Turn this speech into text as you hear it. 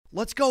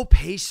Let's go,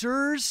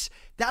 Pacers.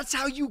 That's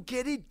how you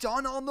get it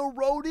done on the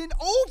road in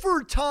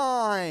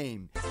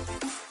overtime.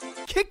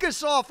 Kick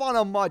us off on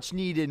a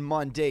much-needed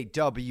Monday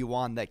W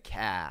on the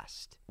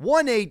cast.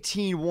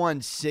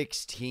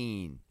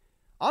 118-116.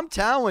 I'm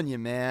telling you,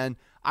 man.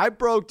 I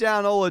broke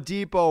down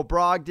Oladipo,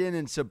 Brogdon,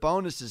 and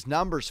Sabonis'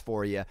 numbers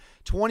for you.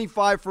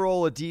 25 for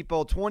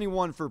Oladipo,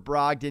 21 for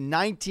Brogdon,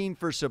 19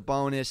 for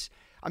Sabonis.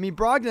 I mean,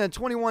 Brogdon had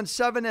 21,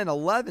 7, and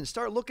 11.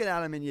 Start looking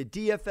at him in your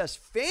DFS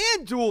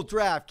FanDuel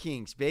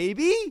DraftKings,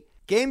 baby.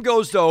 Game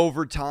goes to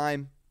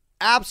overtime.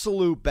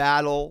 Absolute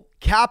battle.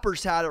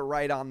 Cappers had it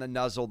right on the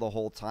nuzzle the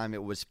whole time.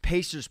 It was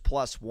Pacers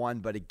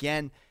 +1. But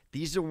again,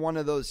 these are one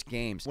of those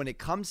games. When it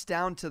comes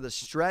down to the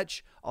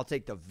stretch, I'll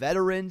take the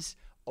veterans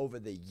over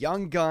the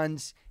young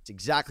guns. It's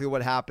exactly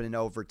what happened in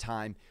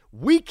overtime.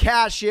 We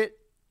cash it,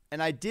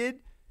 and I did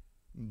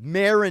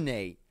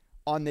marinate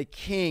on the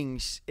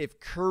Kings. If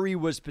Curry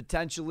was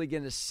potentially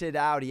going to sit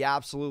out, he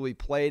absolutely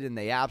played, and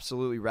they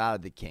absolutely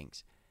routed the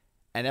Kings.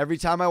 And every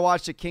time I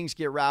watch the Kings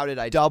get routed,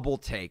 I double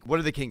take. What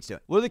are the Kings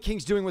doing? What are the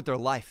Kings doing with their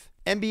life?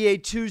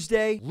 NBA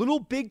Tuesday, little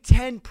Big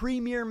Ten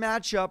premier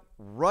matchup,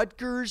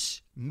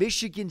 Rutgers,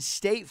 Michigan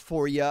State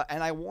for you.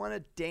 And I want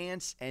to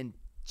dance and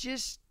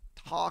just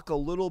talk a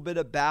little bit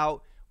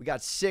about, we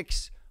got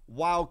 6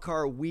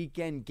 wildcard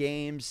weekend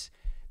games.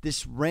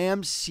 This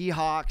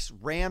Rams-Seahawks,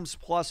 Rams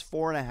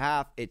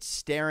 +4.5. It's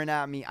staring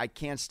at me. I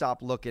can't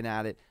stop looking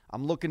at it.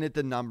 I'm looking at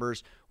the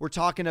numbers. We're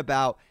talking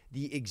about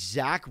the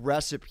exact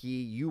recipe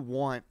you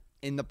want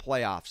in the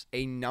playoffs,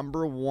 a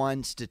number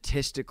 1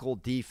 statistical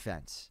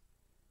defense.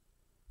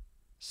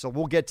 So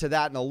we'll get to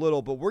that in a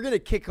little, but we're going to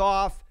kick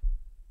off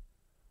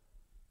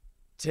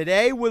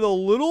today with a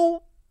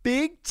little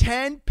Big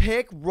Ten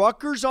pick.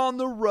 Rutgers on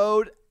the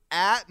road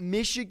at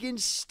Michigan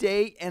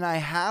State, and I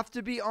have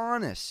to be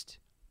honest.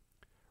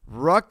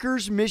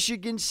 Rutgers,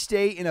 Michigan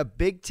State in a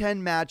Big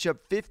Ten matchup,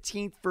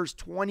 15th versus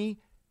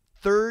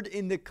 23rd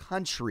in the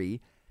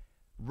country.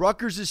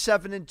 Rutgers is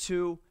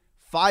 7-2,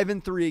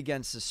 5-3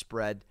 against the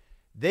spread.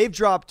 They've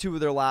dropped 2 of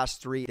their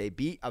last 3. They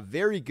beat a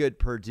very good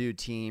Purdue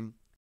team,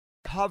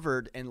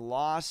 covered and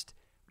lost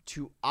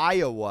to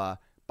Iowa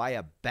by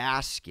a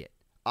basket.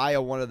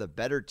 Iowa, one of the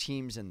better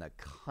teams in the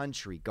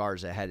country.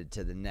 Garza headed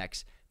to the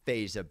next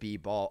phase of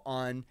B-ball,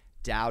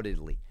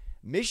 undoubtedly.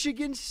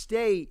 Michigan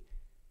State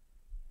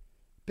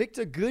picked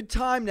a good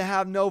time to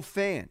have no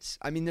fans.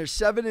 I mean, they're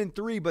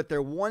 7-3, but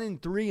they're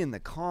 1-3 in the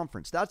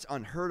conference. That's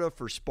unheard of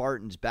for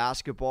Spartans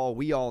basketball.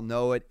 We all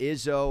know it.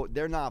 Izzo,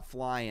 they're not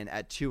flying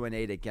at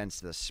 2-8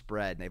 against the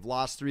spread. They've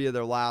lost 3 of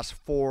their last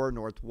 4,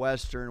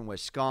 Northwestern,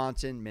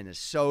 Wisconsin,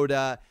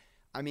 Minnesota.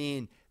 I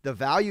mean, the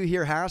value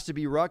here has to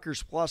be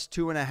Rutgers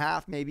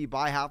 +2.5, maybe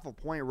by half a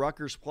point,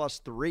 Rutgers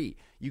 +3.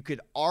 You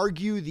could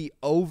argue the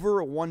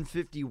over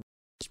 150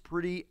 is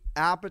pretty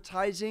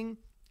appetizing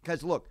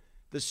because, look,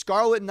 the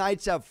Scarlet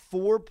Knights have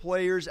 4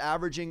 players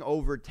averaging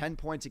over 10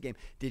 points a game.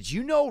 Did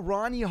you know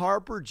Ronnie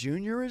Harper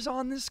Jr. is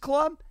on this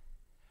club?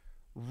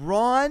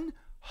 Ron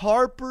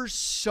Harper's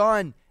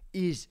son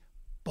is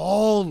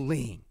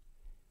balling.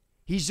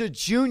 He's a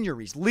junior.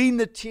 He's leading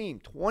the team.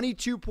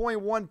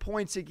 22.1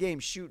 points a game,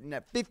 shooting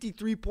at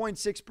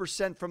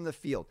 53.6% from the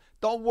field.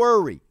 Don't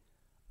worry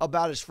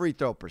about his free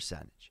throw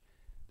percentage.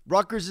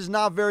 Rutgers is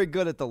not very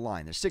good at the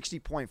line. They're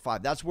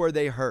 60.5. That's where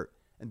they hurt.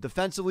 And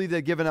defensively,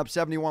 they've given up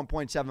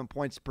 71.7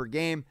 points per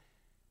game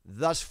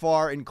thus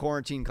far in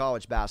quarantine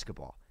college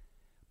basketball.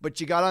 But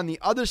you got on the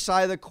other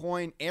side of the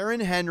coin, Aaron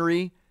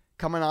Henry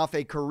coming off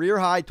a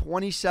career-high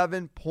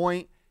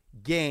 27-point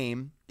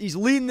game. He's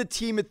leading the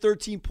team at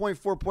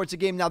 13.4 points a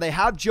game. Now, they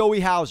have Joey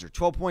Hauser,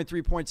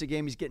 12.3 points a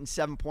game. He's getting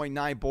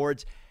 7.9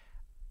 boards.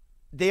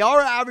 They are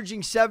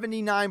averaging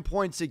 79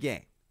 points a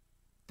game.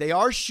 They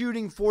are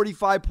shooting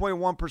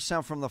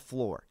 45.1% from the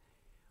floor.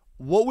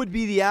 What would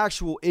be the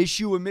actual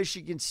issue with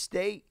Michigan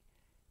State?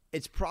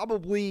 It's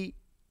probably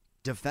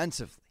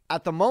defensively.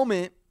 At the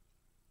moment,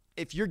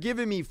 if you're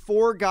giving me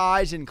 4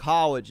 guys in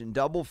college in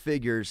double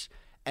figures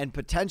and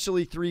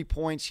potentially 3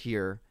 points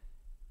here,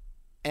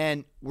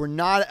 and we're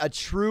not a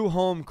true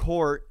home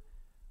court,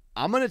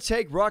 I'm going to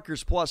take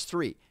Rutgers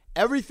 +3.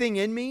 Everything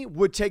in me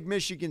would take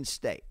Michigan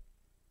State.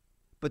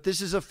 But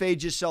this is a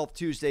fade yourself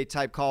Tuesday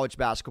type college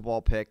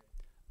basketball pick.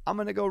 I'm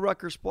going to go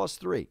Rutgers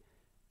 +3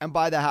 and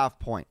by the half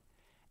point.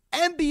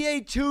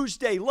 NBA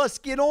Tuesday. Let's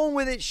get on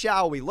with it,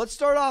 shall we? Let's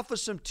start off with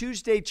some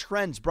Tuesday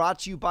trends brought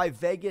to you by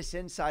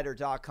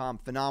VegasInsider.com.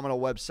 Phenomenal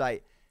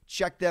website.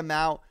 Check them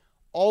out.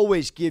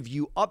 Always give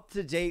you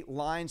up-to-date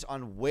lines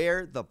on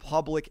where the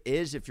public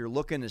is if you're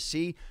looking to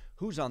see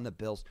who's on the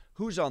Bills,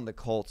 who's on the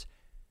Colts.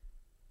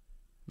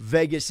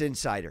 Vegas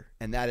Insider.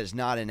 And that is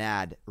not an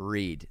ad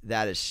read.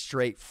 That is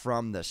straight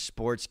from the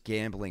sports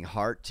gambling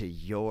heart to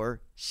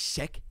your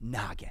sick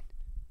noggin.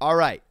 All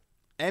right.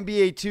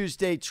 NBA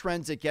Tuesday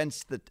trends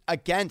against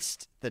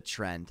the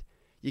trend.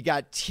 You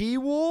got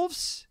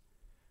T-Wolves.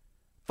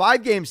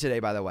 5 games today,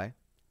 by the way.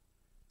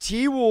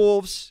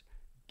 T-Wolves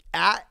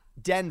at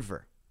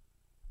Denver.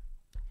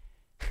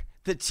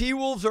 The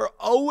T-Wolves are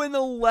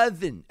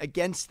 0-11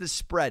 against the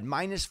spread,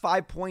 minus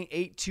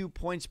 5.82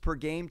 points per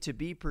game to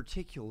be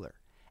particular,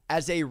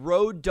 as a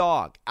road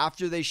dog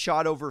after they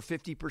shot over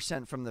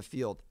 50% from the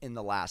field in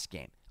the last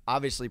game.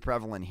 Obviously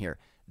prevalent here.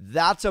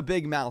 That's a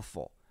big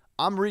mouthful.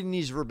 I'm reading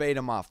these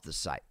verbatim off the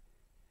site.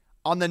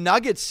 On the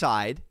Nuggets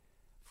side,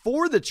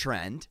 for the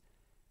trend,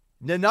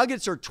 the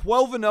Nuggets are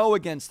 12-0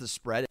 against the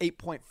spread,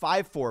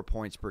 8.54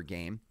 points per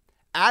game,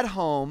 at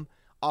home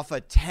off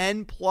a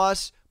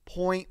 10-plus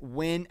point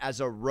win as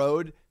a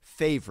road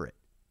favorite.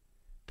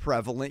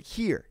 Prevalent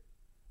here.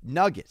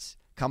 Nuggets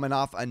coming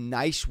off a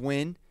nice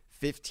win,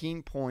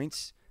 15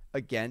 points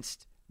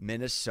against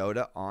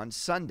Minnesota on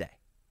Sunday.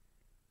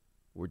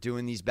 We're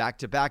doing these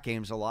back-to-back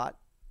games a lot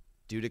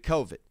due to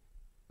COVID.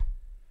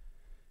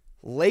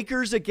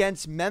 Lakers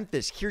against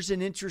Memphis. Here's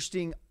an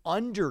interesting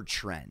under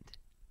trend.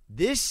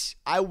 This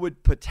I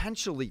would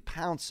potentially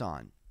pounce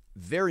on,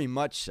 very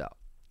much so.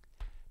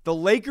 The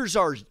Lakers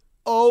are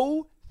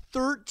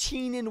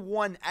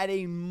 13-1 at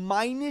a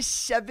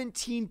minus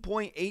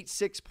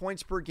 17.86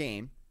 points per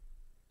game,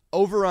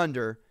 over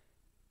under,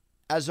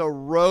 as a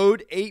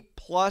road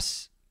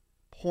 8-plus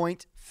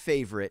point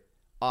favorite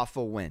off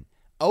a win.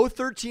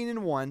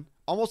 13-1,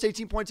 almost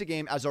 18 points a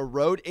game as a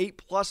road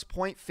 8-plus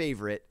point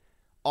favorite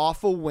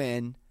off a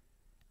win.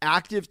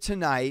 Active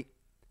tonight,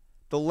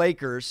 the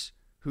Lakers,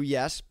 who,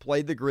 yes,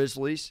 played the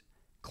Grizzlies.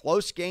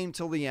 Close game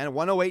till the end,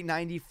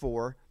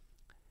 108-94.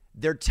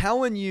 They're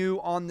telling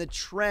you on the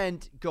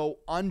trend, go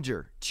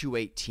under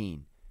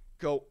 218.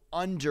 Go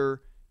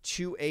under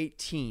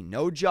 218.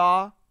 No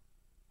jaw.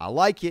 I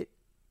like it.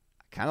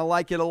 I kind of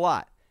like it a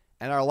lot.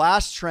 And our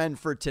last trend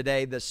for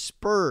today, the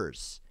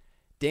Spurs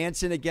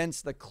dancing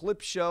against the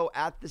Clip Show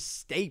at the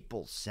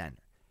Staples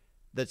Center.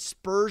 The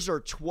Spurs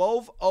are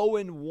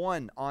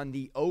 12-0-1 on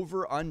the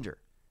over-under.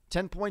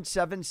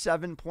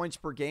 10.77 points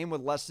per game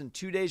with less than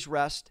 2 days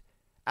rest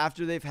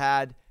after they've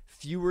had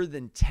fewer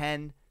than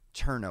 10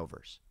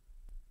 turnovers.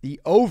 The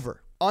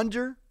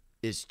over-under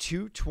is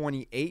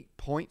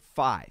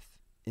 228.5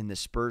 in the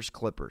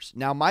Spurs-Clippers.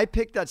 Now, my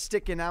pick that's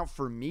sticking out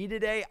for me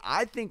today,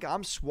 I think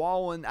I'm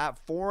swallowing at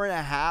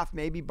 4.5,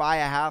 maybe by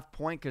a half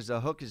point, because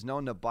the hook is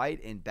known to bite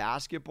in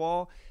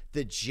basketball.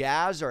 The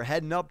Jazz are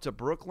heading up to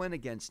Brooklyn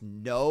against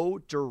no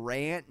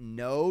Durant,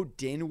 no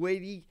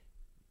Dinwiddie.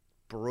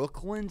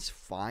 Brooklyn's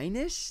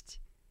finest.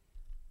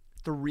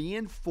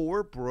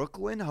 3-4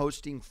 Brooklyn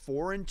hosting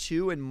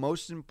 4-2 and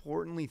most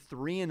importantly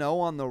 3-0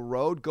 on the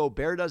road.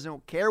 Gobert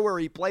doesn't care where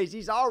he plays.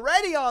 He's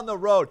already on the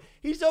road.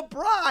 He's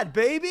abroad,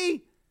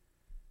 baby.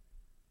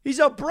 He's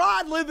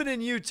abroad living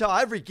in Utah.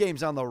 Every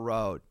game's on the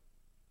road.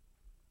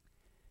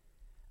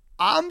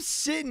 I'm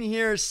sitting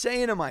here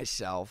saying to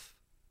myself,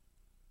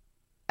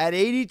 at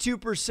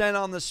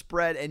 82% on the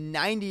spread and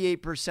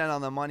 98%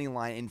 on the money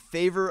line in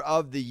favor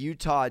of the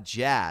Utah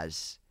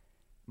Jazz,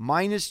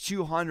 minus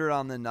 200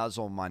 on the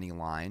Nuzzle money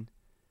line.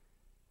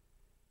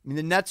 I mean,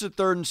 the Nets are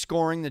third in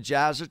scoring. The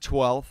Jazz are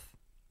 12th.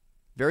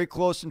 Very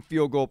close in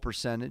field goal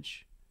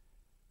percentage.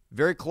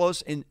 Very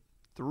close in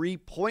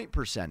three-point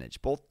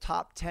percentage. Both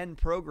top 10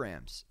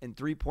 programs in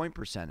three-point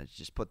percentage.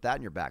 Just put that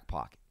in your back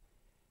pocket.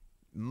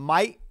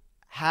 Might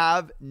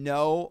have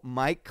no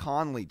Mike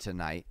Conley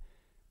tonight.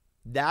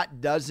 That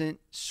doesn't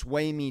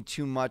sway me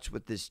too much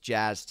with this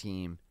Jazz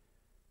team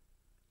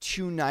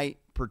tonight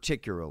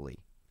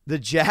particularly. The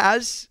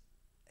Jazz,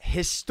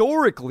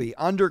 historically,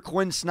 under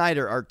Quinn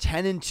Snyder, are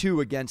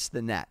 10-2 against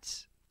the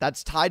Nets.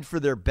 That's tied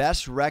for their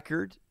best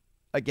record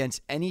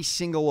against any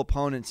single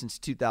opponent since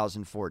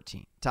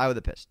 2014. Tie with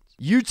the Pistons.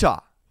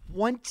 Utah,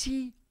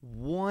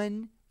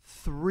 21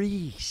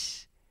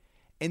 threes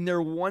in their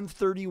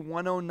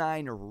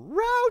 130-109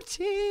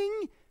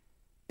 routing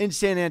in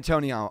San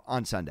Antonio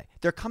on Sunday.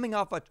 They're coming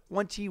off a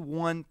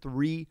 21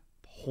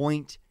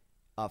 three-point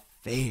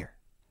affair.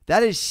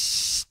 That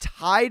is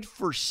tied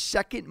for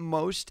second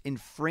most in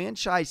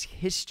franchise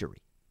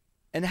history.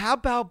 And how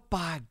about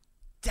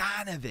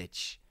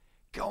Bogdanovich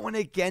going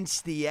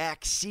against the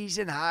X,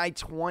 season high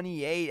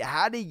 28?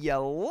 How do you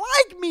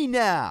like me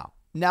now?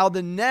 Now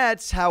the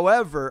Nets,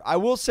 however, I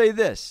will say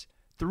this.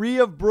 3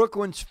 of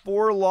Brooklyn's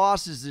 4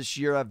 losses this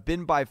year have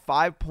been by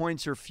 5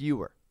 points or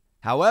fewer.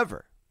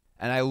 However,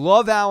 and I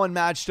love Allen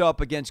matched up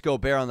against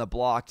Gobert on the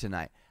block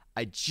tonight,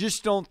 I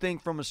just don't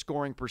think from a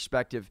scoring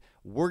perspective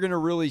we're going to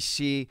really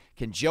see,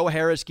 can Joe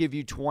Harris give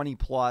you 20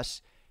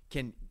 plus?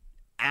 Can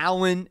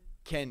Allen,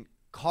 can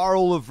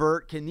Carl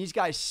Levert, can these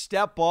guys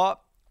step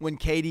up when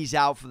KD's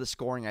out for the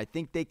scoring? I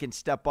think they can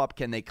step up.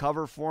 Can they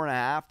cover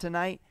 4.5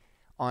 tonight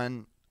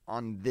on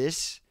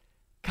this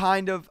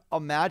kind of a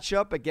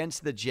matchup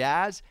against the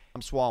Jazz?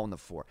 I'm swallowing the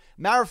 4.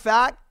 Matter of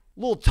fact,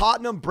 little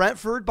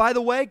Tottenham-Brentford, by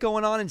the way,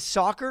 going on in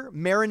soccer,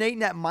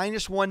 marinating at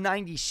minus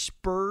 190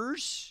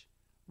 Spurs.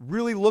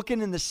 Really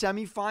looking in the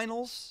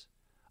semifinals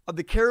of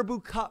the Caribou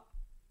Cup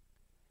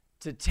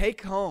to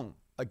take home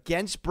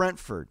against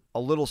Brentford a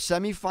little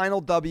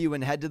semifinal W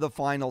and head to the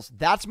finals.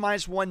 That's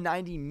minus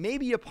 190.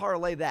 Maybe you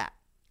parlay that.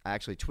 I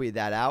actually tweeted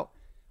that out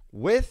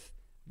with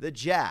the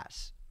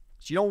Jazz.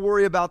 So you don't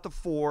worry about the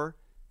 4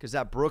 because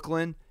that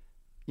Brooklyn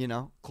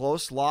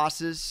close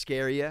losses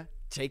scare you.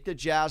 Take the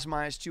Jazz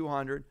minus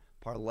 200.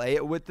 Parlay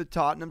it with the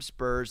Tottenham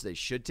Spurs. They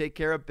should take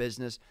care of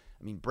business.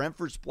 I mean,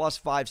 Brentford's plus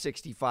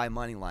 565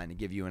 money line to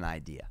give you an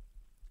idea.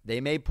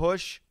 They may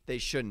push. They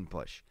shouldn't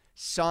push.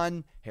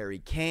 Son, Harry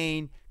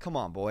Kane. Come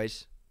on,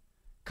 boys.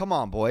 Come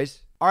on,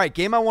 boys. All right,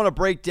 game I want to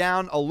break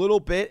down a little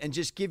bit and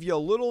just give you a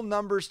little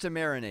numbers to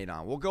marinate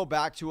on. We'll go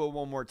back to it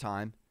one more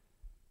time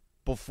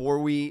before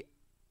we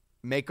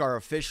make our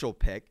official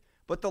pick.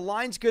 But the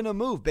line's going to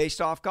move based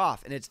off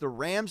Goff, and it's the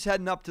Rams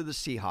heading up to the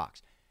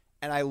Seahawks.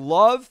 And I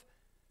love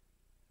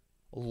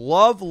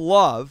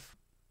what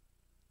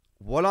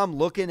I'm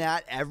looking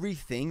at,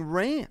 everything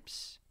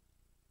Rams.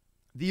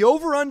 The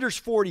over-under's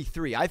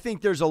 43. I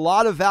think there's a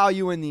lot of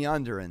value in the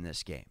under in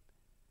this game.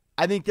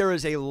 I think there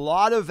is a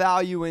lot of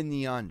value in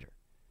the under.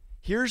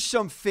 Here's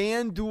some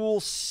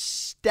FanDuel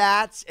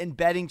stats and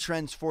betting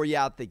trends for you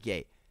out the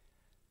gate.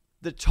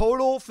 The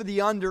total for the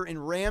under in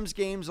Rams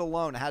games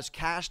alone has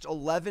cashed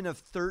 11 of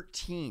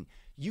 13.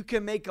 You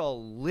can make a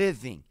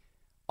living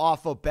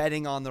off of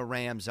betting on the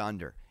Rams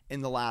under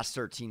in the last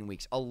 13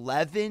 weeks.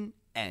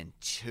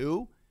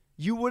 11-2,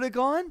 you would have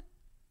gone?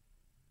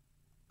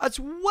 That's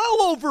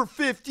well over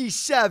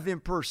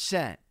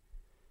 57%.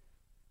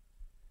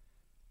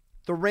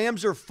 The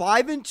Rams are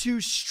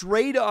 5-2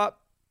 straight up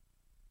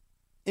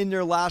in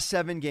their last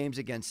 7 games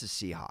against the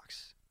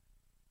Seahawks.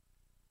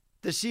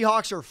 The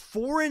Seahawks are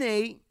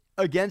 4-8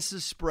 against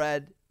the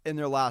spread in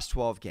their last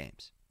 12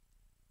 games.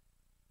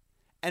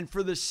 And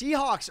for the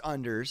Seahawks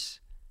unders,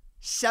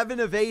 7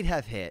 of 8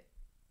 have hit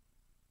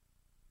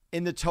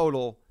in the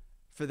total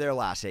for their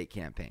last 8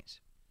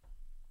 campaigns.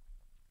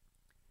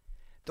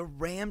 The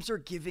Rams are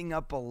giving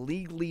up a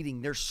league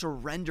leading. They're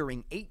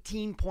surrendering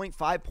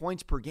 18.5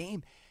 points per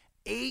game.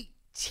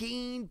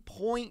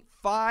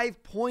 18.5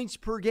 points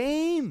per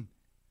game.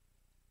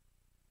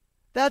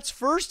 That's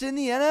first in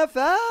the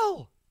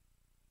NFL.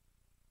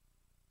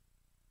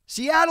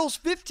 Seattle's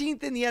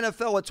 15th in the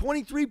NFL at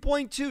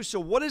 23.2. So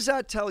what does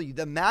that tell you?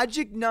 The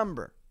magic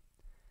number.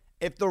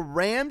 If the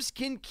Rams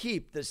can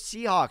keep the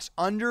Seahawks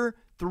under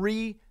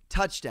 3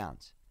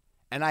 touchdowns,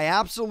 and I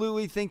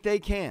absolutely think they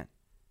can,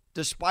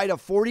 despite a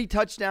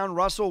 40-touchdown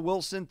Russell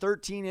Wilson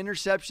 13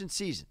 interception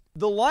season,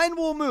 the line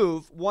will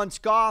move once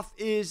Goff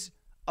is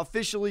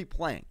officially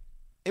playing.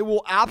 It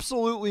will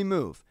absolutely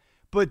move.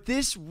 But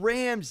this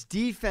Rams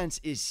defense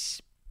is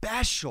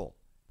special.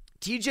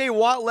 TJ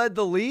Watt led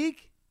the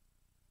league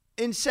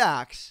in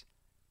sacks,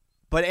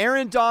 but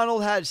Aaron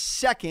Donald had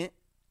second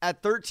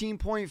at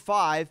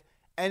 13.5,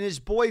 and his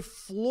boy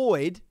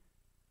Floyd,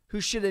 who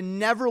should have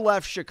never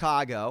left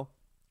Chicago,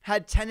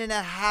 had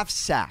 10.5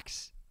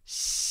 sacks.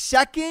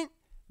 Second,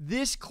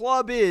 this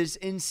club is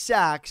in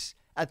sacks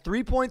at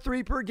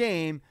 3.3 per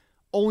game,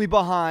 only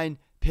behind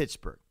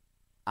Pittsburgh.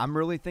 I'm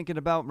really thinking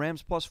about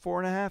Rams plus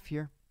 4.5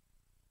 here.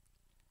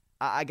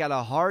 I got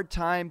a hard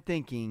time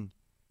thinking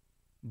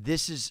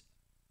this is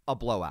a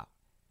blowout.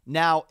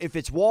 Now, if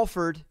it's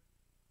Walford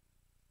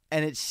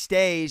and it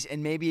stays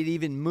and maybe it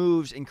even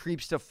moves and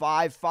creeps to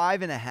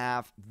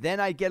 5.5, then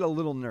I get a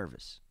little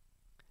nervous.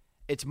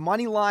 It's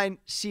money line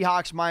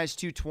Seahawks minus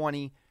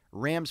 220,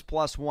 Rams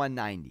plus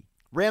 190.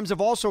 Rams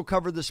have also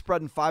covered the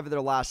spread in 5 of their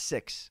last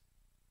 6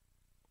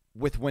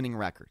 with winning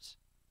records.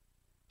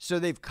 So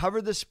they've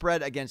covered the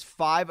spread against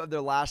 5 of their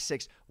last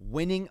 6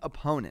 winning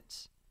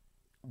opponents.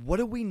 What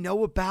do we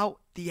know about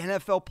the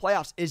NFL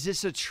playoffs? Is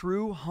this a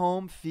true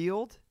home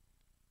field?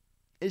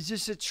 Is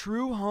this a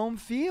true home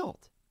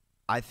field?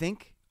 I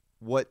think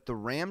what the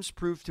Rams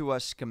proved to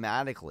us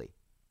schematically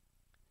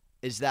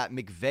is that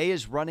McVay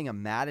is running a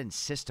Madden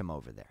system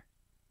over there.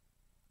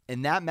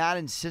 And that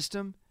Madden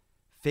system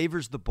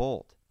favors the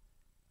bold.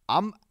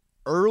 I'm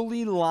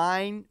early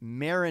line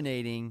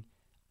marinating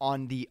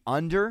on the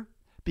under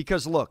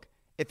because, look,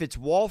 if it's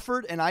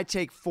Walford and I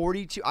take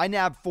 42, I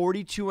nab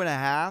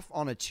 42.5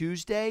 on a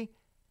Tuesday.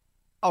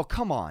 Oh,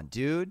 come on,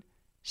 dude.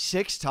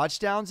 6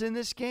 touchdowns in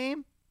this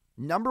game?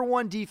 Number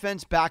 1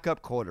 defense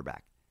backup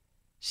quarterback.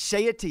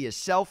 Say it to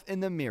yourself in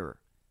the mirror.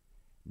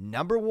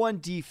 Number 1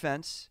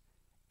 defense,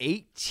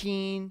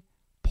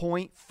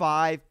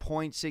 18.5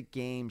 points a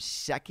game,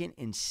 second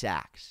in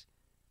sacks.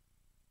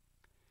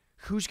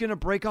 Who's going to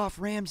break off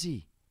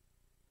Ramsey?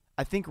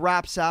 I think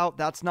Rapp's out.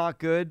 That's not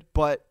good,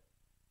 but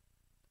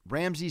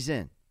Ramsey's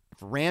in. If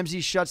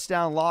Ramsey shuts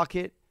down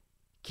Lockett,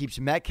 keeps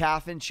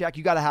Metcalf in check,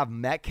 you got to have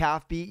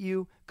Metcalf beat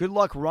you. Good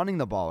luck running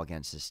the ball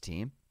against this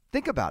team.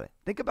 Think about it.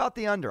 Think about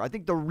the under. I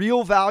think the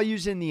real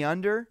value's in the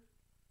under,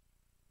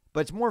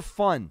 but it's more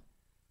fun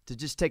to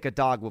just take a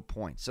dog with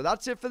points. So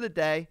that's it for the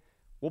day.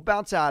 We'll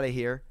bounce out of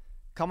here.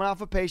 Coming off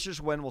a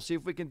Pacers win. We'll see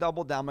if we can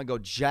double down. I'm going to go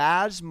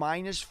Jazz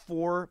minus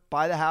 4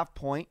 by the half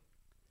point.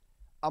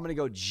 I'm going to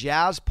go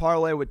Jazz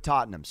parlay with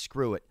Tottenham.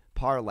 Screw it.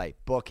 Parlay.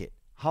 Book it.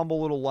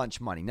 Humble little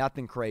lunch money.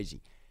 Nothing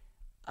crazy.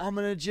 I'm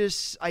going to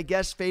just, I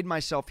guess, fade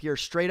myself here.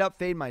 Straight up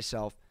fade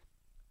myself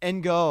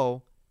and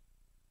go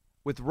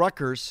with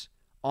Rutgers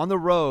on the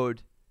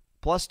road,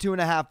 plus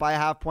 2.5 by a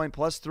half point,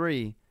 plus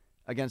 3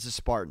 against the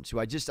Spartans, who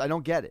I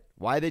don't get it.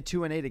 Why are they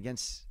 2-8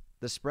 against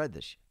the spread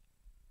this year?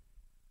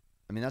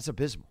 I mean, that's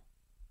abysmal.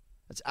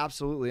 That's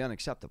absolutely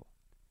unacceptable.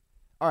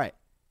 All right,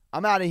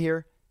 I'm out of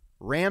here.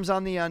 Rams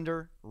on the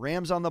under,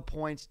 Rams on the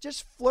points.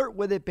 Just flirt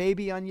with it,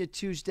 baby, on your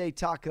Tuesday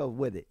taco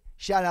with it.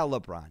 Shout out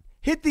LeBron.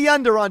 Hit the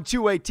under on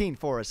 218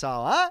 for us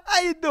all, huh?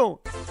 How you doing?